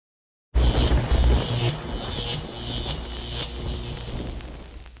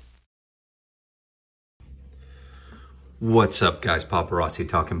What's up, guys? Paparazzi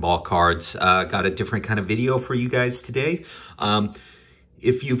talking ball cards. Got a different kind of video for you guys today.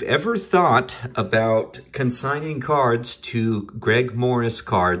 If you've ever thought about consigning cards to Greg Morris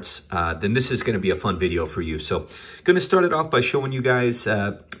cards, then this is going to be a fun video for you. So going to start it off by showing you guys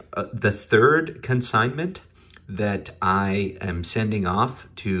the third consignment that I am sending off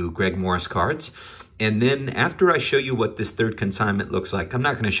to Greg Morris cards. And then after I show you what this third consignment looks like, I'm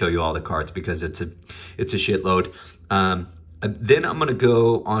not going to show you all the cards because it's a shitload. Then I'm going to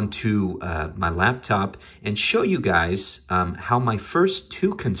go onto my laptop and show you guys how my first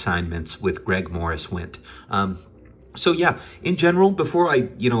two consignments with Greg Morris went. So yeah, in general, before I,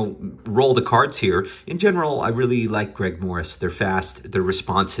 roll the cards here, in general, I really like Greg Morris. They're fast, they're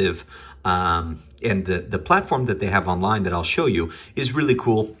responsive, and the platform that they have online that I'll show you is really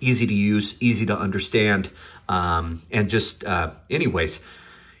cool, easy to use, easy to understand, and just, anyways,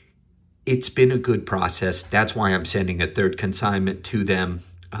 it's been a good process. That's why I'm sending a third consignment to them.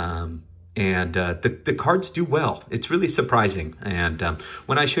 The cards do well. It's really surprising. And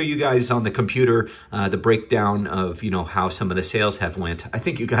when I show you guys on the computer the breakdown of, how some of the sales have went, I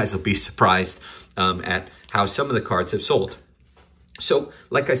think you guys will be surprised at how some of the cards have sold. So,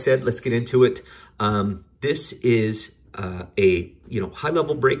 like I said, let's get into it. This is a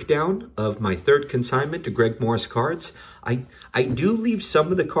high-level breakdown of my third consignment to Greg Morris cards. I do leave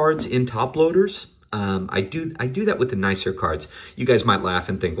some of the cards in top loaders. I do that with the nicer cards. You guys might laugh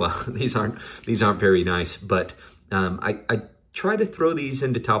and think, well, these aren't very nice, but I try to throw these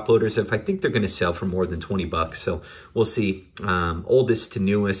into top loaders if I think they're going to sell for more than 20 bucks. So we'll see. Oldest to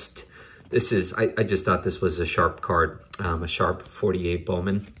newest. This is, I just thought this was a sharp card, a sharp 48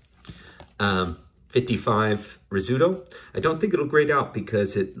 Bowman. 55 Rizzuto. I don't think it'll grade out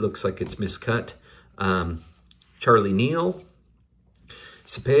because it looks like it's miscut. Charlie Neal.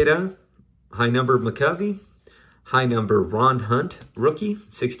 Cepeda. High number McCovey. High number Ron Hunt, rookie,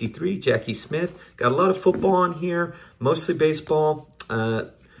 63. Jackie Smith. Got a lot of football on here, mostly baseball.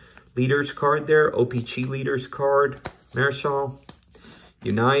 Leaders card there, OPC leaders card. Marischal.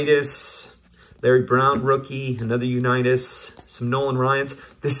 Unitas. Larry Brown, rookie, another Unitas. Some Nolan Ryans.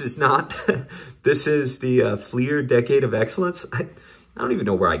 This is not, this is the Fleer Decade of Excellence. I don't even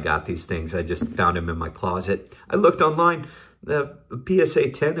know where I got these things. I just found them in my closet. I looked online. The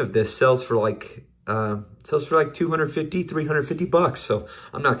PSA 10 of this sells for like 250, 350 bucks. So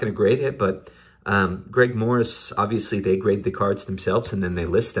I'm not going to grade it, but Greg Morris, obviously they grade the cards themselves and then they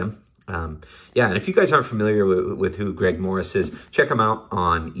list them. Yeah, and if you guys aren't familiar with who Greg Morris is, check them out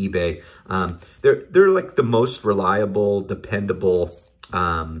on eBay. They're like the most reliable, dependable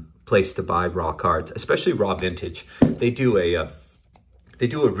place to buy raw cards, especially raw vintage. They do a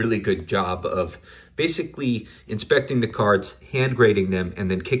really good job of basically inspecting the cards, hand grading them,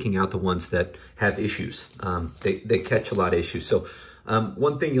 and then kicking out the ones that have issues. They catch a lot of issues. So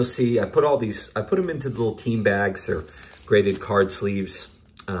one thing you'll see, I put them into the little team bags or graded card sleeves.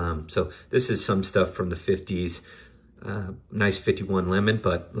 So this is some stuff from the 50s. Nice 51 lemon,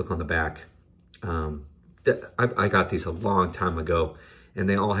 but look on the back. I got these a long time ago, and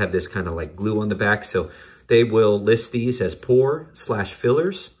they all have this kind of like glue on the back. So they will list these as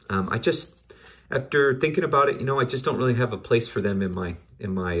pour/fillers. After thinking about it, I just don't really have a place for them in my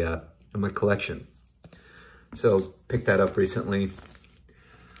collection. So picked that up recently.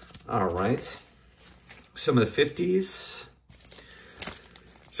 All right, some of the 50s.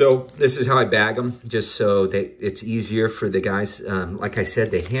 So this is how I bag them, just so it's easier for the guys. Like I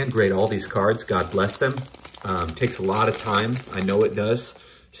said, they hand grade all these cards. God bless them. Takes a lot of time. I know it does.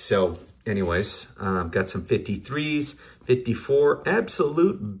 So anyways, got some 53s, 54,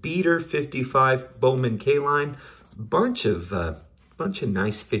 absolute beater 55 Bowman K-line, bunch of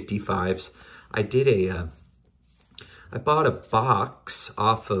nice 55s. I bought a box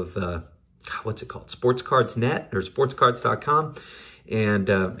off of what's it called? Sportscards.net or sportscards.com. And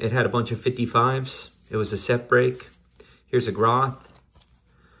it had a bunch of 55s. It was a set break. Here's a Groth.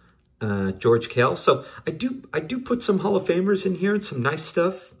 George Kell. So I do put some Hall of Famers in here and some nice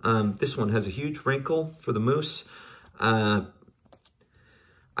stuff. This one has a huge wrinkle for the Moose. I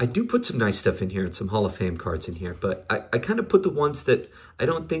do put some nice stuff in here and some Hall of Fame cards in here. But I kind of put the ones that I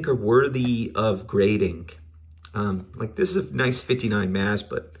don't think are worthy of grading. Like this is a nice 59 Maz,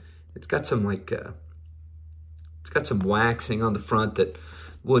 but it's got some like... It's got some waxing on the front that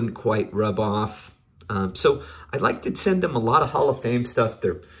wouldn't quite rub off. So I like to send them a lot of Hall of Fame stuff.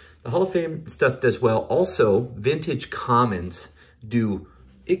 The Hall of Fame stuff does well. Also, vintage commons do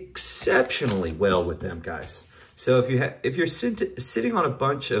exceptionally well with them, guys. So if you're sitting on a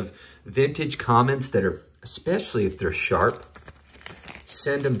bunch of vintage commons that are, especially if they're sharp,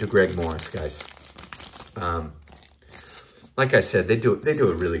 send them to Greg Morris, guys. like I said, they do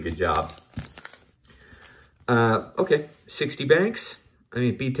a really good job. Okay, 60 banks. I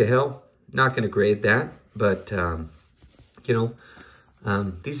mean, beat to hell. Not going to grade that, but, you know,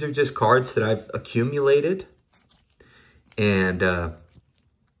 these are just cards that I've accumulated. And,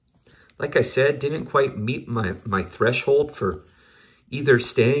 like I said, didn't quite meet my threshold for either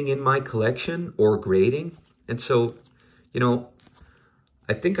staying in my collection or grading. And so, you know,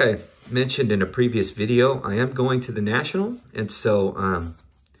 I think I mentioned in a previous video, I am going to the National. And so,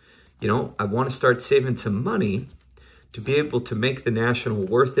 you know, I want to start saving some money to be able to make the National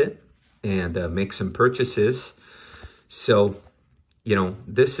worth it and make some purchases. So, you know,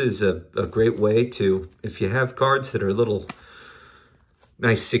 this is a great way to, if you have cards that are a little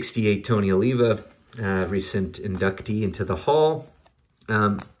nice 68 Tony Oliva, recent inductee into the Hall.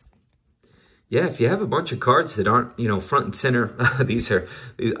 Yeah, if you have a bunch of cards that aren't, you know, front and center, these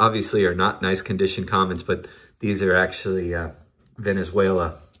obviously are not nice condition commons, but these are actually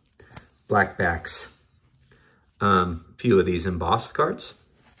Venezuela blackbacks. Few of these embossed cards.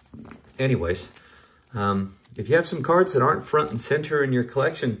 Anyways, if you have some cards that aren't front and center in your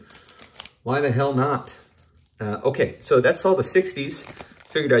collection, why the hell not? Okay, so that's all the 60s.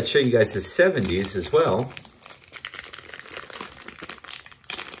 Figured I'd show you guys the 70s as well.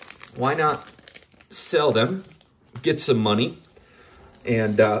 Why not sell them, get some money,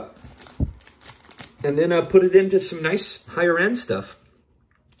 and then put it into some nice higher end stuff.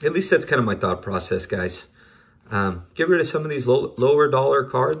 At least that's kind of my thought process, guys. Get rid of some of these lower dollar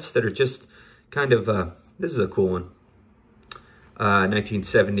cards that are just kind of, this is a cool one.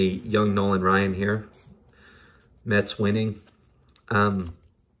 1970 young Nolan Ryan here. Mets winning.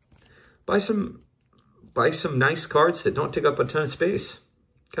 Buy some nice cards that don't take up a ton of space.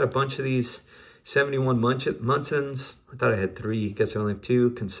 Got a bunch of these 71 Munsons. I thought I had 3. Guess I only have 2.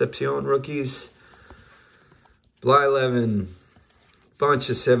 Concepcion rookies. Blyleven. Bunch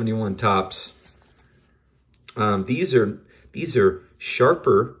of 71 tops. These are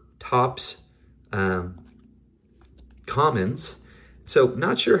sharper tops commons. So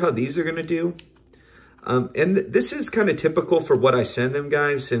not sure how these are going to do. And this is kind of typical for what I send them,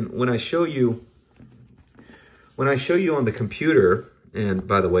 guys. And when I show you on the computer, and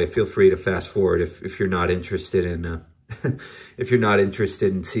by the way, feel free to fast forward if you're not interested in if you're not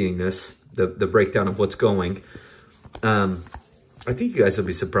interested in seeing this, the breakdown of what's going. I think you guys will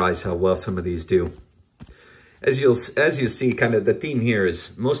be surprised how well some of these do. As you'll see, kind of the theme here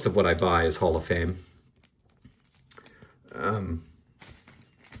is most of what I buy is Hall of Fame.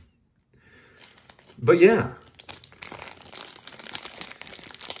 But yeah,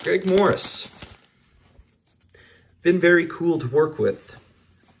 Greg Morris, been very cool to work with.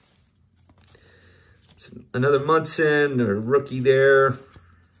 Another Munson, a rookie there,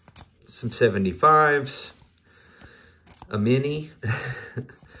 some 75s, a mini.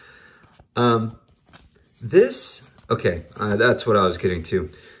 Okay, that's what I was getting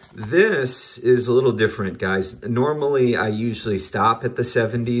to. This is a little different, guys. Normally, I usually stop at the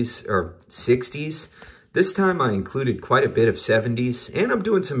 70s or 60s. This time, I included quite a bit of 70s, and I'm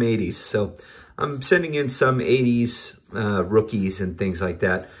doing some 80s. So I'm sending in some 80s rookies and things like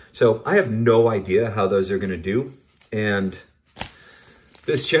that. So I have no idea how those are going to do. And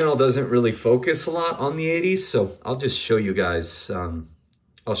this channel doesn't really focus a lot on the 80s. So I'll just show you guys.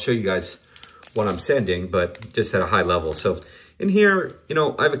 I'll show you guys what I'm sending, but just at a high level. So in here, you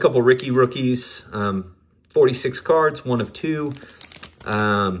know, I have a couple Ricky rookies, 46 cards, 1 of 2.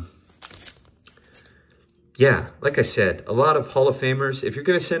 Yeah, like I said, a lot of Hall of Famers. If you're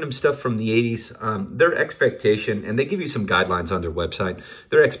going to send them stuff from the 80s, their expectation, and they give you some guidelines on their website,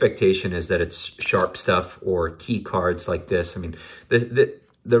 their expectation is that it's sharp stuff or key cards like this. I mean, the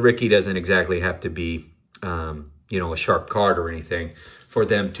Ricky doesn't exactly have to be, you know, a sharp card or anything for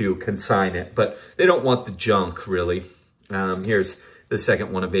them to consign it, but they don't want the junk, really. Here's the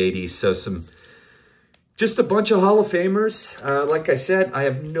second one of 80s. So just a bunch of Hall of Famers. Like I said, I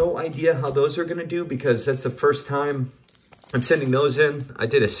have no idea how those are going to do because that's the first time I'm sending those in. I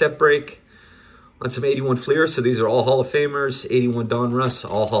did a set break on some 81 Fleer. So these are all Hall of Famers. 81 Don Russ,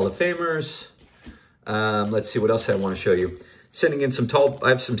 all Hall of Famers. Let's see what else I want to show you. Sending in some I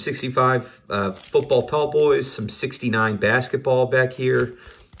have some 65 football tall boys, some 69 basketball back here.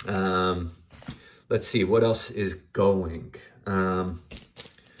 Let's see what else is going.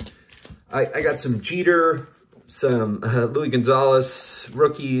 I got some Jeter, some Louis Gonzalez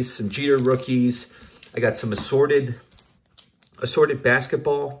rookies, some Jeter rookies. I got some assorted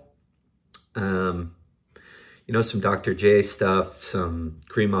basketball. You know, some Dr. J stuff, some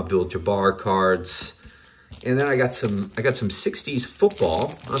Kareem Abdul-Jabbar cards. And then I got some 60s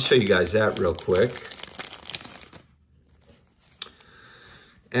football. I'll show you guys that real quick.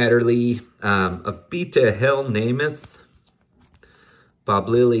 Adderley, Abita Hell Namath, Bob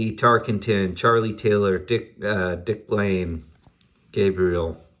Lilly, Tarkenton, Charlie Taylor, Dick Lane,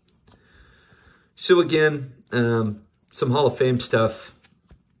 Gabriel. So again, some Hall of Fame stuff.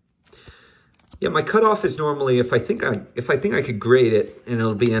 Yeah, my cutoff is normally if I think I could grade it and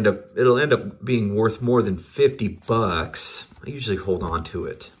it'll end up being worth more than $50. I usually hold on to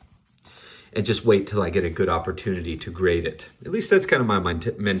it and just wait till I get a good opportunity to grade it. At least that's kind of my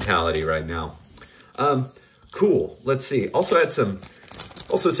mentality right now. Cool. Let's see.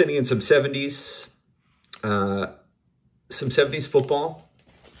 Also sending in some 70s football,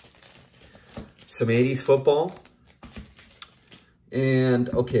 some 80s football. And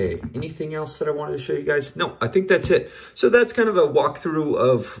okay, anything else that I wanted to show you guys? No, I think that's it. So that's kind of a walkthrough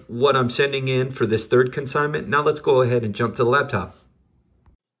of what I'm sending in for this third consignment. Now let's go ahead and jump to the laptop.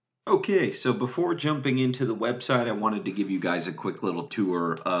 Okay, so before jumping into the website, I wanted to give you guys a quick little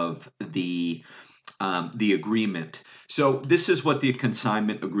tour of the agreement. So this is what the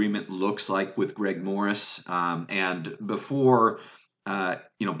consignment agreement looks like with Greg Morris. And before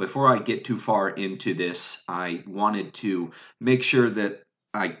I get too far into this, I wanted to make sure that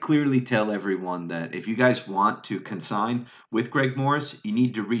I clearly tell everyone that if you guys want to consign with Greg Morris, you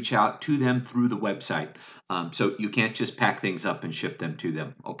need to reach out to them through the website. So you can't just pack things up and ship them to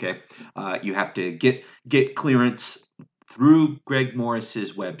them, okay? You have to get clearance through Greg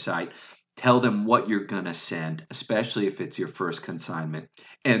Morris's website. Tell them what you're going to send, especially if it's your first consignment.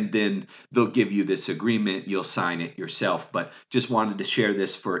 And then they'll give you this agreement. You'll sign it yourself. But just wanted to share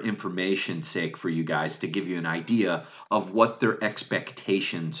this for information's sake for you guys to give you an idea of what their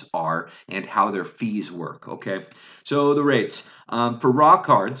expectations are and how their fees work, okay? So the rates. For raw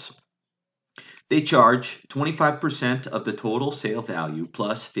cards, they charge 25% of the total sale value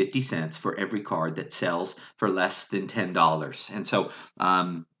plus 50 cents for every card that sells for less than $10. And so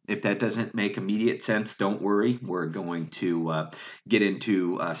if that doesn't make immediate sense, don't worry. We're going to get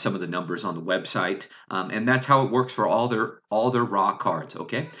into some of the numbers on the website, and that's how it works for all their raw cards.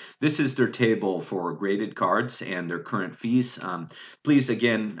 Okay, this is their table for graded cards and their current fees. Please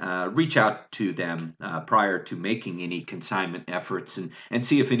again reach out to them prior to making any consignment efforts and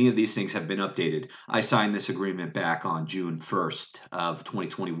see if any of these things have been updated. I signed this agreement back on June 1st of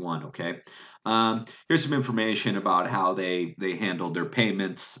 2021. Okay. Here's some information about how they handled their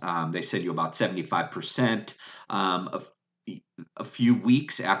payments. They send you about 75% a few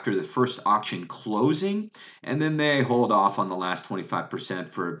weeks after the first auction closing, and then they hold off on the last 25%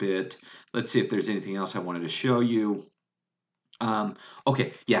 for a bit. Let's see if there's anything else I wanted to show you.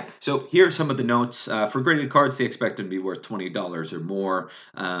 Okay, yeah, so here are some of the notes. For graded cards, they expect them to be worth $20 or more,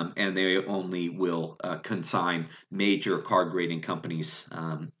 and they only will consign major card grading companies'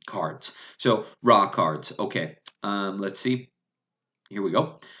 cards. So raw cards, okay, let's see. Here we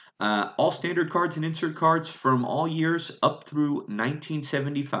go. All standard cards and insert cards from all years up through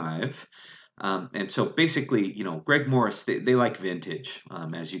 1975. And so basically, Greg Morris, they like vintage,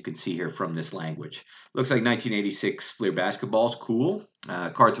 as you can see here from this language. Looks like 1986 Fleer basketballs, cool.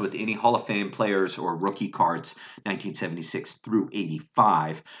 Cards with any Hall of Fame players or rookie cards, 1976 through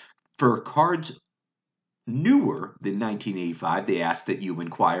 85. For cards newer than 1985, they ask that you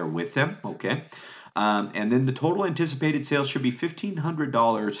inquire with them, okay? And then the total anticipated sales should be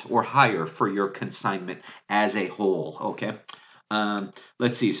 $1,500 or higher for your consignment as a whole, okay?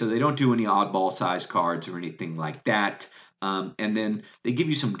 Let's see, so they don't do any oddball size cards or anything like that. And then they give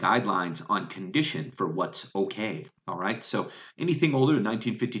you some guidelines on condition for what's okay, all right? So anything older than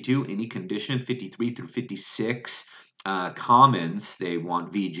 1952, any condition, 53 through 56, commons, they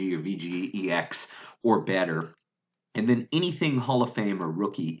want VG or VGEX or better. And then anything Hall of Fame or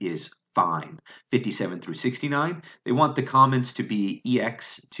rookie is fine. 57 through 69, they want the commons to be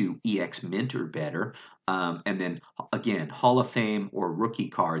EX to EX Mint or better. And then again, Hall of Fame or rookie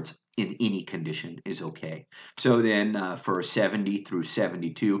cards in any condition is okay. So then for 70 through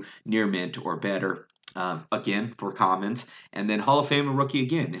 72, near mint or better. Again, for commons, and then Hall of Fame or rookie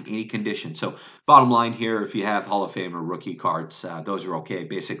again in any condition. So bottom line here, if you have Hall of Fame or rookie cards, those are okay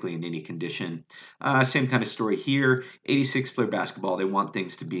basically in any condition. Same kind of story here. 86 Fleer basketball, they want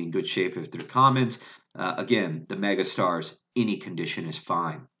things to be in good shape if they're commons. Again, the mega stars, any condition is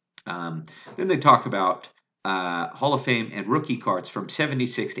fine. Then they talk about Hall of Fame and rookie cards from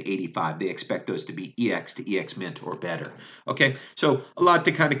 76 to 85. They expect those to be EX to EX Mint or better. Okay, so a lot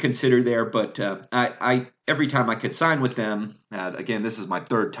to kind of consider there, but I every time I consign with them, again, this is my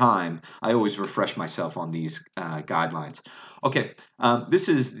third time, I always refresh myself on these guidelines. Okay, this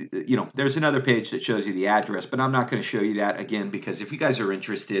is, there's another page that shows you the address, but I'm not going to show you that again because if you guys are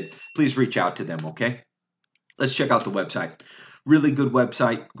interested, please reach out to them, okay? Let's check out the website. really good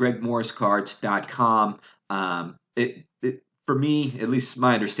website, gregmorriscards.com. For me, at least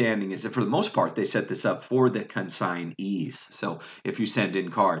my understanding is that for the most part, they set this up for the consignees. So if you send in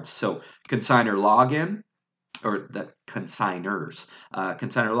cards, so consigner login, or the consigners,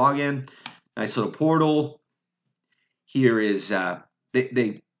 consigner login, nice little portal. Here is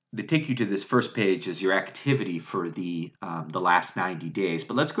they take you to this first page as your activity for the last 90 days.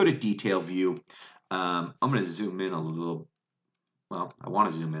 But let's go to detail view. I'm going to zoom in a little. Well, I want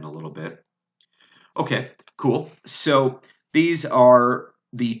to zoom in a little bit. Okay, cool. So these are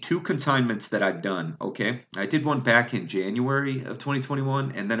the 2 consignments that I've done. Okay, I did one back in January of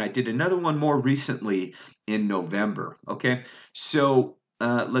 2021, and then I did another one more recently in November. Okay, so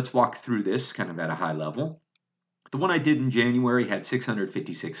let's walk through this kind of at a high level. The one I did in January had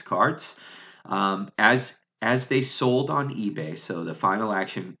 656 cards. As they sold on eBay, so the final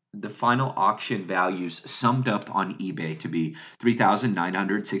auction values summed up on eBay to be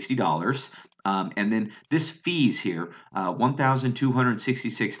 $3,960. And then this fees here,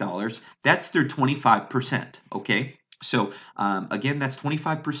 $1,266. That's their 25%. Okay, so again, that's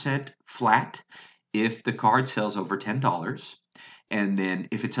 25% flat if the card sells over $10. And then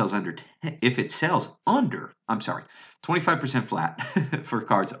if it sells under, 25% flat for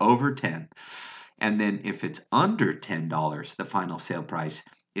cards over 10. And then if it's under $10, the final sale price,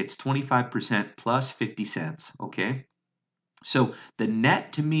 it's 25% plus 50 cents, okay? So the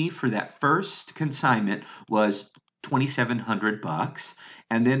net to me for that first consignment was $2,700,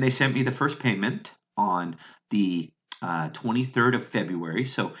 and then they sent me the first payment on the 23rd of February.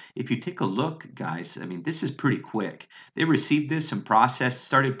 So if you take a look, guys, I mean, this is pretty quick. They received this and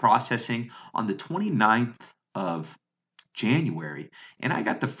started processing on the 29th of January, and I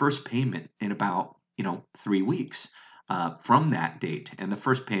got the first payment in about 3 weeks from that date. And the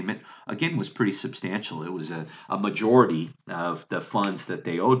first payment again was pretty substantial. It was a majority of the funds that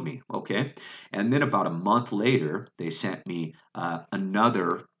they owed me. Okay, and then about a month later, they sent me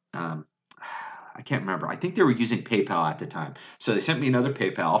another. I can't remember. I think they were using PayPal at the time. So they sent me another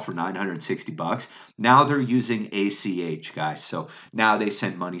PayPal for $960. Now they're using ACH, guys. So now they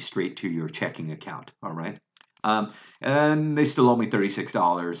send money straight to your checking account. All right. And they still owe me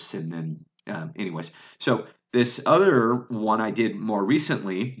 $36. And then, anyways, so this other one I did more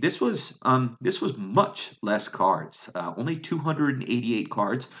recently, this was much less cards, only 288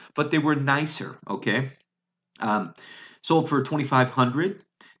 cards, but they were nicer. Okay, sold for $2,500.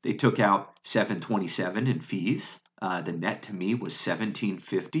 They took out $727 in fees. The net to me was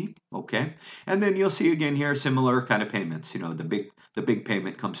 $1,750. Okay, and then you'll see again here similar kind of payments. The big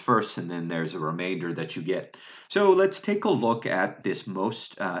payment comes first, and then there's a remainder that you get. So let's take a look at this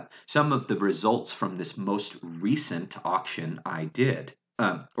some of the results from this most recent auction I did,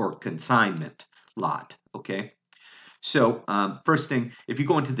 or consignment lot. Okay. So first thing, if you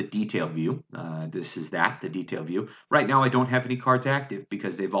go into the detail view, the detail view. Right now I don't have any cards active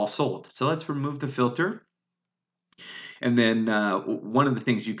because they've all sold. So let's remove the filter. And then one of the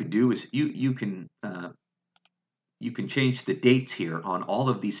things you could do is you can change the dates here on all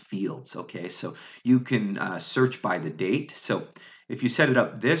of these fields. Okay, so you can search by the date. So if you set it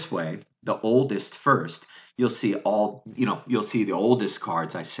up this way, the oldest first, you'll see you'll see the oldest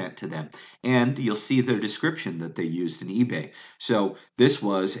cards I sent to them, and you'll see their description that they used in eBay. So this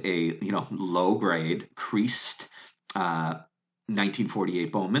was a low grade creased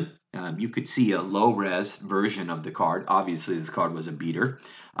 1948 Bowman. You could see a low res version of the card. Obviously, this card was a beater.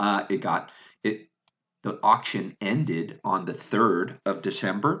 The auction ended on the 3rd of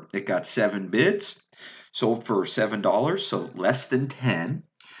December. It got 7 bids, sold for $7, so less than 10.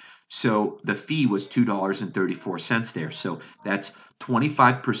 So the fee was $2.34 there. So that's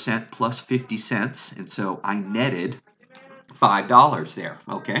 25% plus 50 cents. And so I netted $5 there.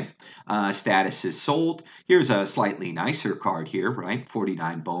 Okay. Status is sold. Here's a slightly nicer card here, right?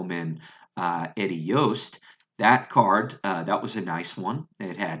 49 Bowman Eddie Yost. That card, that was a nice one.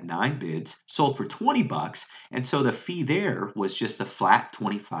 It had 9 bids, sold for $20, and so the fee there was just a flat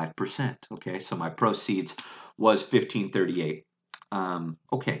 25%. Okay, so my proceeds was $15.38.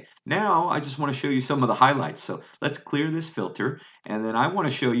 Okay, now I just want to show you some of the highlights. So let's clear this filter, and then I want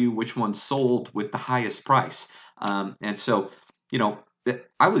to show you which one sold with the highest price. And so,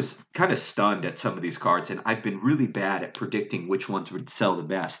 I was kind of stunned at some of these cards, and I've been really bad at predicting which ones would sell the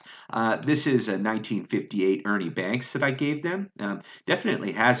best. This is a 1958 Ernie Banks that I gave them.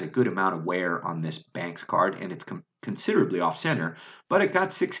 Definitely has a good amount of wear on this Banks card, and it's considerably off center, but it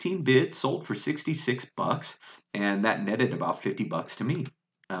got 16 bids, sold for $66, and that netted about $50 to me.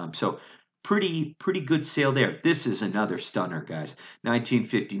 So pretty good sale there. This is another stunner, guys.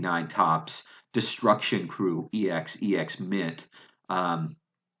 1959 Topps. Destruction Crew EX Mint.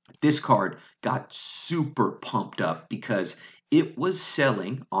 This card got super pumped up because it was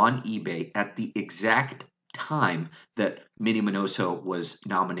selling on eBay at the exact time that Minnie Minoso was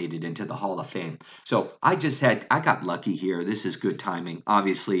nominated into the Hall of Fame. So I got lucky here. This is good timing.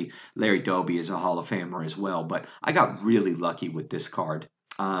 Obviously, Larry Doby is a Hall of Famer as well, but I got really lucky with this card.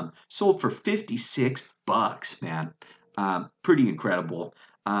 Sold for 56 bucks, man. Pretty incredible.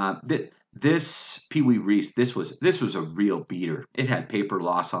 This Pee Wee Reese, this was a real beater. It had paper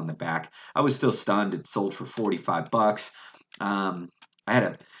loss on the back. I was still stunned. It sold for 45 bucks. I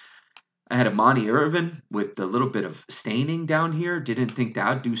had a Monty Irvin with a little bit of staining down here. Didn't think that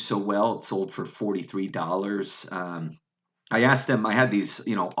would do so well. It sold for $43. I asked them. I had these,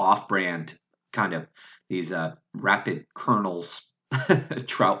 off-brand kind of these rapid kernels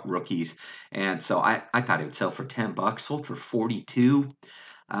trout rookies, and so I thought it would sell for 10 bucks. Sold for 42.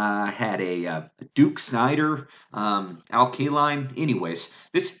 Had a Duke Snyder alkaline. Anyways,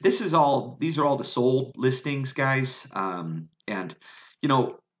 these are all the sold listings, guys. And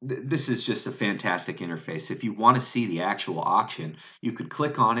this is just a fantastic interface. If you want to see the actual auction, you could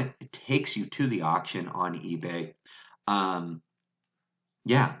click on it. It takes you to the auction on eBay.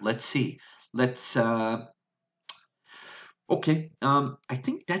 Yeah, let's see. Let's Okay, I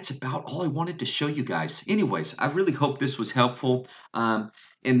think that's about all I wanted to show you guys. Anyways, I really hope this was helpful.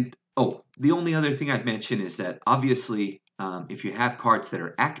 And the only other thing I'd mention is that obviously, if you have cards that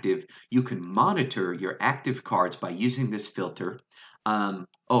are active, you can monitor your active cards by using this filter.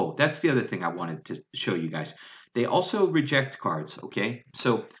 That's the other thing I wanted to show you guys. They also reject cards, okay?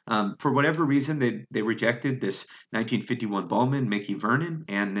 So for whatever reason, they rejected this 1951 Bowman, Mickey Vernon,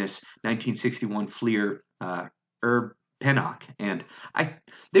 and this 1961 Fleer Herb Pennock, and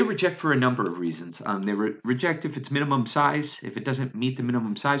they reject for a number of reasons. They reject if it's minimum size, if it doesn't meet the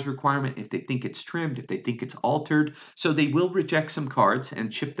minimum size requirement, if they think it's trimmed, if they think it's altered. So they will reject some cards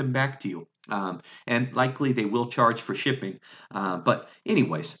and ship them back to you. And likely they will charge for shipping. But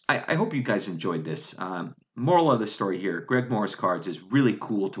anyways, I hope you guys enjoyed this. Moral of the story here, Greg Morris Cards is really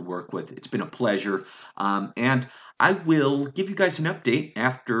cool to work with. It's been a pleasure. And I will give you guys an update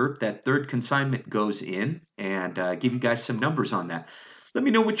after that third consignment goes in and give you guys some numbers on that. Let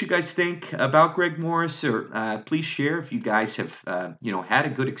me know what you guys think about Greg Morris, or please share if you guys have had a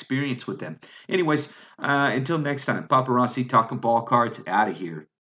good experience with them. Anyways, until next time, Papa Rossi, Talking Ball Cards, out of here.